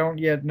all, we don't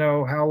yet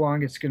know how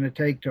long it's going to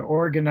take to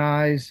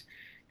organize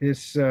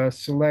this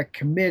select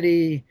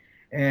committee,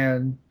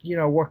 and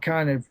what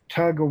kind of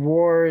tug of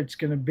war it's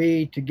going to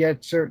be to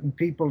get certain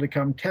people to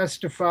come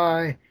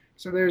testify.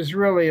 So there's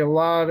really a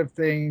lot of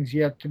things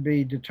yet to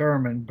be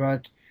determined.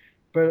 But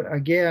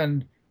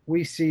again,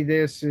 we see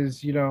this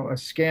as a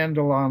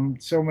scandal on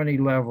so many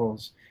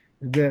levels.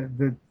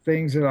 The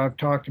things that I've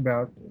talked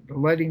about,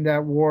 letting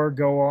that war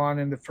go on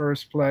in the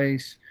first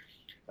place,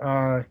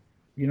 uh,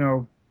 you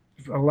know,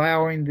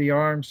 allowing the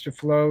arms to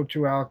flow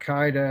to Al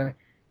Qaeda,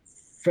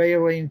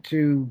 failing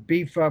to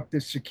beef up the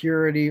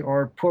security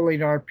or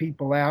pulling our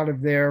people out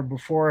of there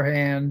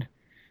beforehand.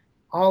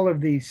 All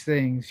of these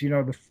things,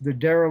 the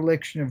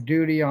dereliction of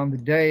duty on the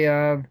day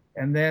of,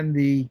 and then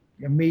the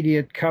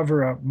immediate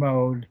cover up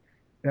mode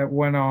that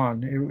went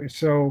on.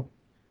 So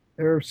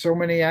there are so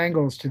many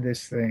angles to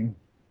this thing.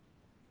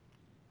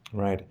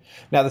 Right.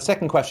 Now, the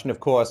second question, of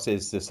course,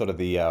 is the sort of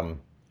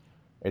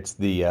it's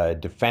the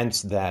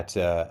defense that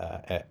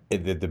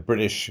the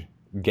British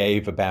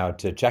gave about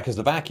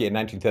Czechoslovakia in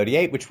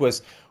 1938, which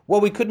was,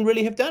 well, we couldn't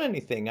really have done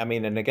anything. I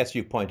mean, and I guess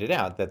you've pointed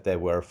out that there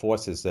were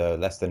forces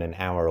less than an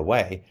hour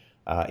away.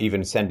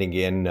 Even sending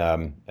in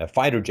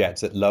fighter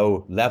jets at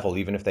low level,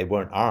 even if they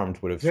weren't armed,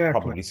 would have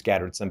Exactly. probably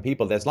scattered some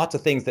people. There's lots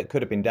of things that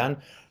could have been done.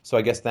 So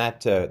I guess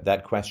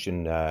that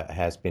question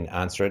has been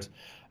answered.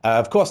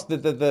 Of course,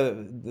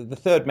 the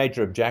third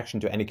major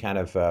objection to any kind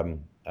of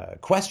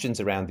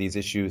questions around these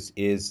issues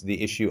is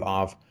the issue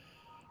of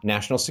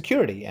national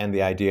security and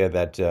the idea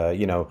that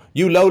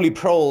you lowly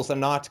proles are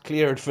not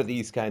cleared for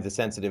these kinds of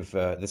sensitive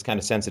this kind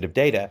of sensitive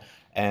data.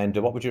 And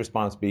what would your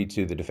response be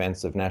to the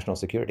defense of national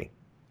security?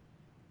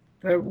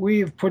 That we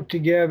have put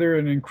together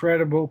an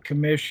incredible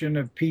commission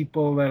of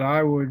people that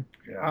I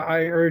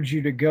urge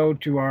you to go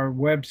to our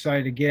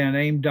website again,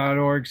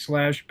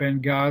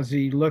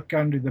 aim.org/Benghazi, look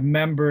under the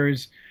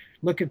members,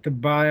 look at the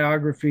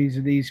biographies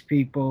of these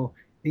people.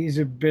 These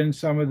have been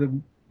some of the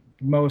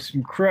most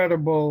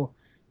incredible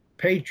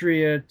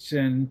patriots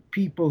and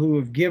people who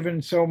have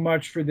given so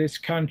much for this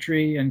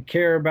country and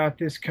care about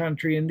this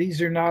country. And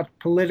these are not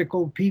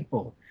political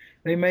people.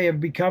 They may have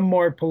become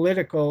more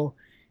political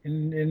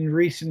in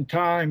recent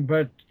time,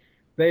 but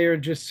they are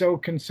just so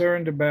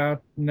concerned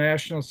about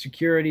national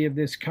security of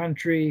this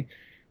country,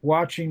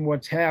 watching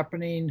what's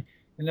happening.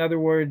 In other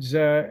words,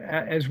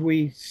 as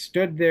we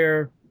stood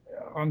there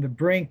on the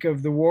brink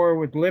of the war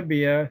with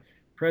Libya,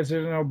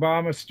 President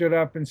Obama stood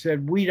up and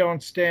said, "We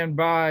don't stand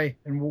by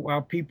and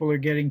while people are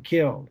getting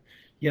killed."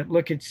 Yet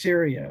look at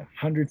Syria,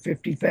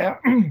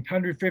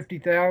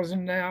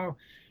 150,000 now.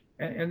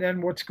 And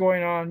then what's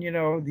going on?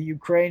 The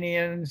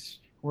Ukrainians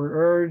were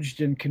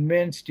urged and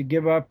convinced to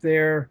give up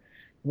their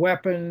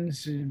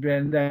weapons,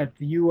 and that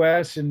the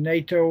U.S. and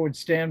NATO would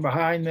stand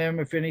behind them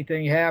if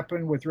anything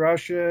happened with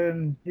Russia.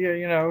 And,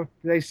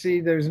 they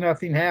see there's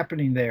nothing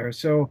happening there.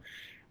 So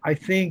I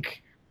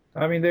think,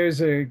 I mean,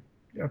 there's a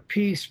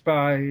piece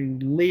by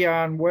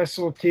Leon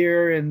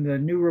Wesseltier in the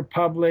New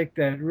Republic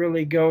that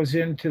really goes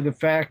into the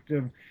fact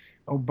of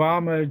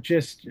Obama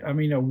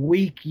a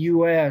weak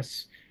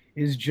U.S.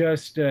 is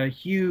just a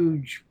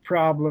huge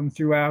problem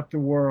throughout the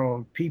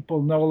world.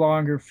 People no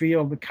longer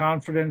feel the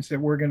confidence that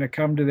we're going to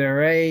come to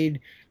their aid.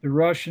 The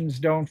Russians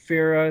don't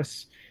fear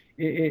us.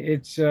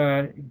 It's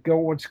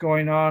what's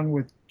going on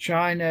with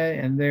China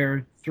and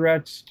their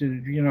threats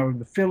to,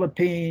 the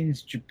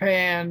Philippines,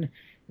 Japan.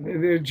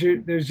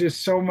 There's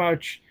just so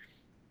much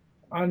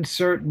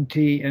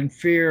uncertainty and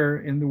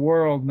fear in the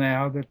world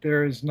now that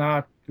there is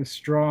not the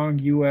strong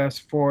U.S.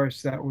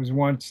 force that was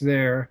once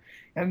there.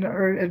 And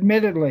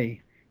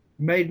admittedly,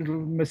 made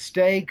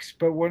mistakes,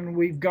 but when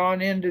we've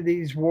gone into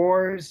these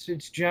wars,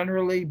 it's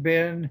generally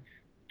been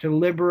to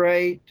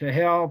liberate, to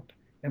help,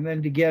 and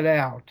then to get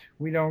out.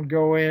 We don't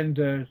go in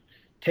to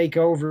take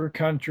over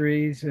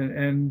countries,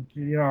 and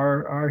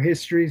our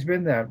history's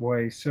been that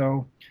way.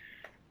 So,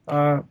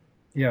 yeah.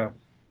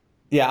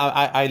 Yeah,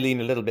 I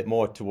lean a little bit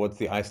more towards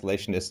the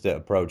isolationist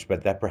approach,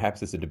 but that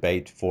perhaps is a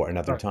debate for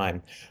another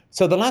time.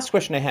 So the last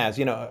question I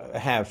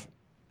have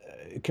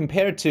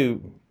compared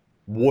to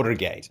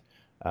Watergate,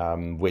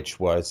 which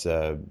was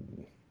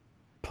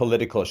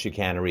political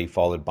chicanery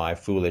followed by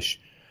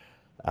foolish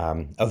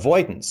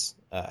avoidance,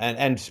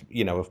 and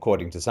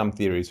according to some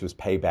theories, was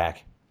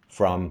payback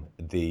from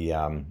the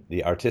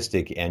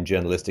artistic and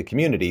journalistic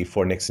community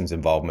for Nixon's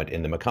involvement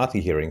in the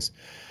McCarthy hearings.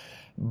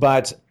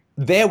 But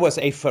there was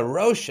a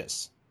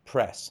ferocious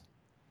press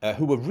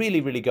who were really,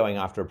 really going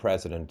after a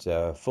president,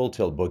 full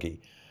tilt boogie.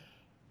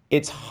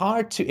 It's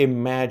hard to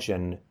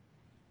imagine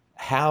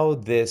how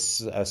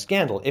this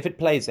scandal, if it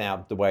plays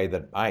out the way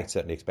that I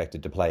certainly expect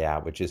it to play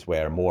out, which is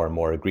where more and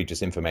more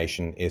egregious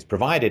information is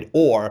provided,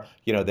 or,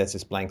 there's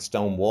this blank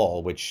stone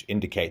wall which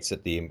indicates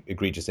that the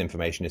egregious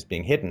information is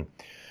being hidden.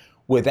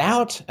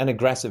 Without an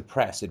aggressive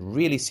press, it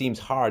really seems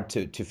hard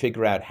to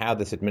figure out how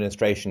this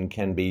administration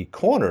can be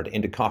cornered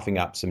into coughing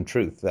up some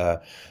truth.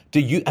 But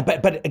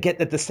again,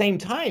 at the same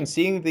time,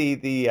 seeing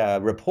the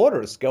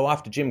reporters go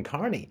after Jim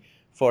Carney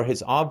for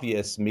his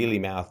obvious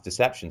mealy-mouthed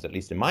deceptions, at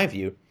least in my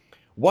view,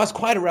 was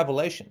quite a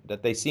revelation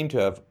that they seem to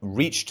have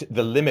reached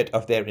the limit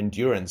of their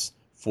endurance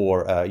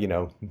for,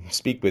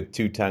 speak with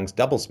two tongues,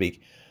 doublespeak.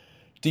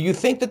 Do you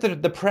think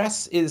that the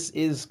press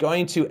is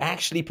going to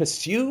actually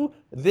pursue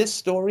this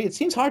story? It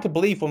seems hard to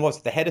believe when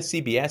the head of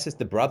CBS is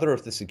the brother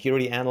of the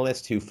security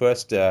analyst who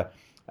first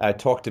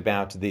talked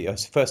about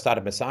first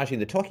started massaging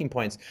the talking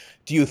points.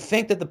 Do you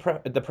think that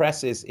the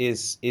press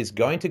is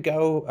going to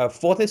go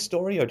for this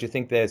story, or do you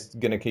think there's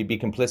going to be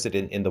complicit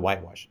in the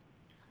whitewash?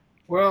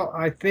 Well,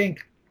 I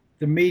think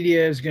the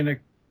media is going to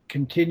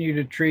continue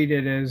to treat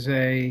it as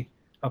a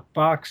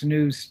Fox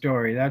News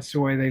story. That's the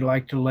way they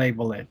like to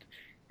label it.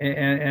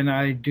 And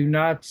I do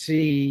not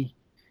see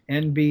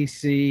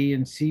NBC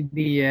and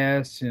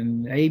CBS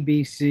and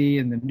ABC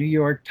and the New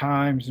York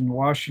Times and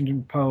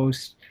Washington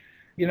Post.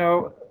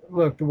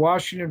 Look, the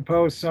Washington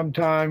Post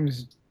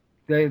sometimes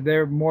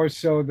they're more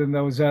so than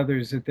those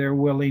others, that they're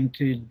willing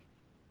to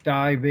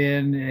dive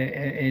in,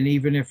 and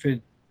even if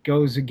it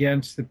goes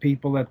against the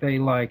people that they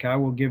like, I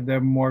will give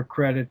them more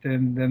credit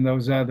than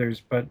those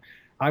others. But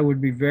I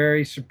would be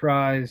very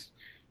surprised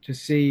to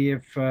see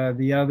if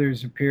the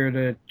others appear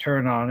to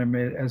turn on him,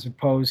 as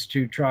opposed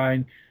to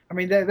trying. I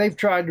mean, they've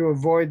tried to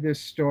avoid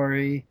this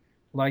story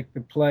like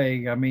the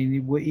plague. I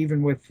mean,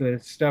 even with the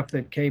stuff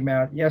that came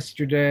out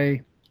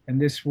yesterday and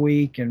this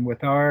week, and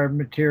with our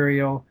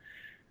material,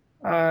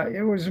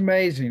 it was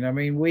amazing. I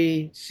mean,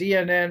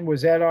 CNN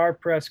was at our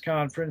press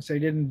conference. They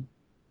didn't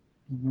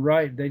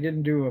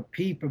do a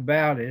peep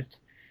about it.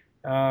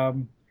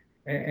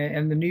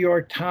 And the New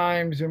York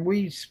Times, and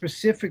we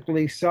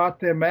specifically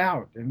sought them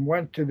out and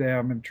went to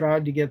them and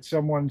tried to get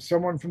someone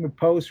from the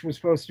Post was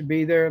supposed to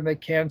be there, and they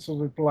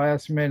canceled at the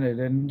last minute.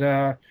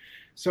 And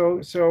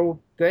so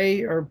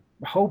they are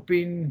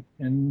hoping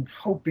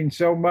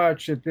so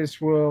much that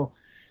this will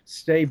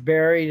stay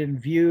buried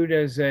and viewed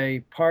as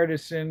a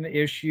partisan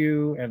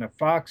issue and a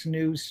Fox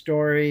News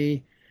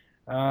story.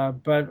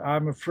 But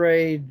I'm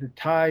afraid the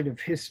tide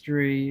of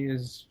history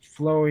is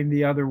flowing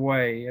the other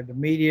way. And the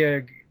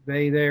media,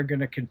 they're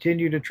going to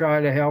continue to try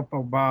to help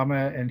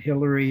Obama and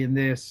Hillary in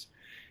this.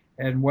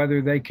 And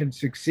whether they can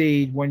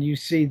succeed, when you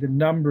see the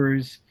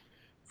numbers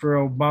for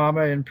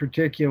Obama in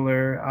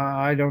particular,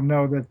 I don't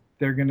know that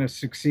they're going to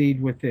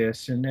succeed with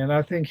this. And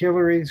I think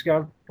Hillary's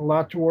got a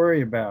lot to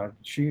worry about.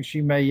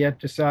 She may yet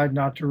decide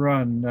not to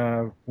run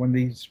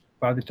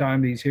by the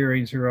time these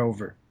hearings are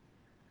over.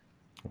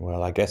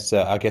 Well, I guess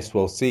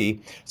we'll see.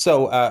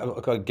 So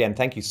again,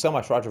 thank you so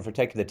much, Roger, for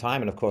taking the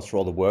time, and of course for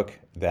all the work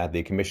that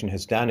the Commission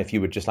has done. If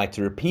you would just like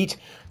to repeat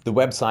the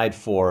website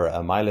for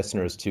my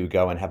listeners to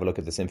go and have a look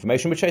at this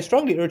information, which I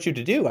strongly urge you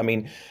to do. I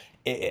mean,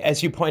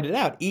 as you pointed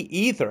out,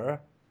 either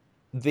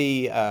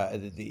the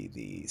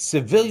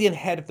civilian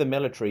head of the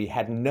military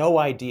had no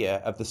idea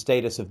of the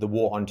status of the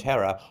war on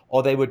terror,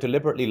 or they were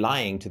deliberately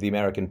lying to the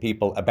American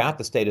people about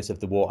the status of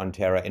the war on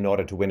terror in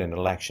order to win an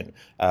election.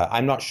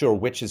 I'm not sure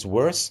which is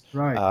worse.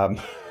 Right.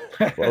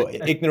 Well,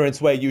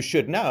 ignorance where you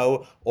should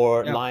know,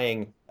 or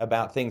lying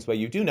about things where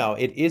you do know.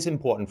 It is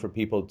important for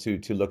people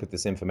to look at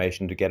this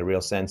information to get a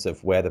real sense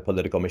of where the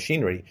political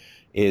machinery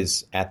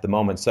is at the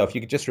moment. So if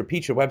you could just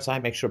repeat your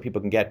website, make sure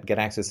people can get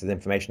access to the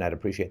information, I'd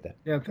appreciate that.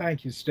 Yeah,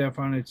 thank you,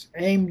 Stefan. It's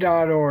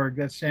AIM.org.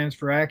 That stands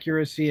for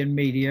Accuracy in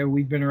Media.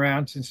 We've been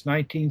around since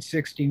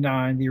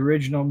 1969, the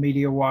original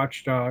media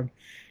watchdog.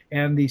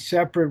 And the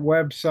separate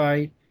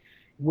website,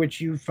 which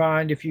you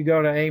find if you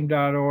go to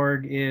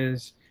AIM.org,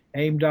 is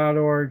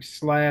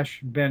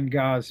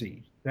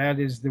aim.org/Benghazi.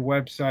 That is the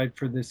website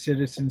for the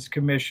Citizens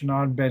Commission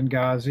on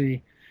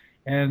Benghazi.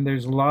 And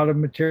there's a lot of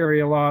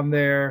material on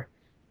there.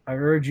 I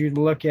urge you to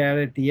look at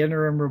it, the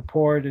interim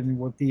report, and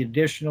with the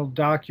additional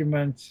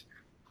documents.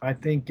 I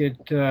think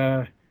it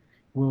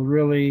will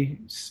really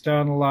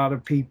stun a lot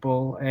of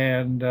people,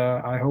 and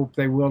I hope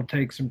they will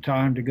take some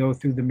time to go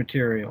through the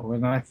material.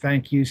 And I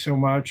thank you so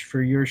much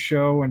for your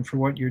show and for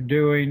what you're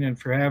doing and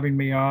for having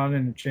me on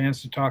and a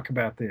chance to talk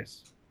about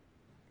this.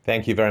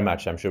 Thank you very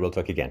much. I'm sure we'll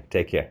talk again.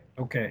 Take care.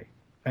 Okay.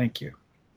 Thank you.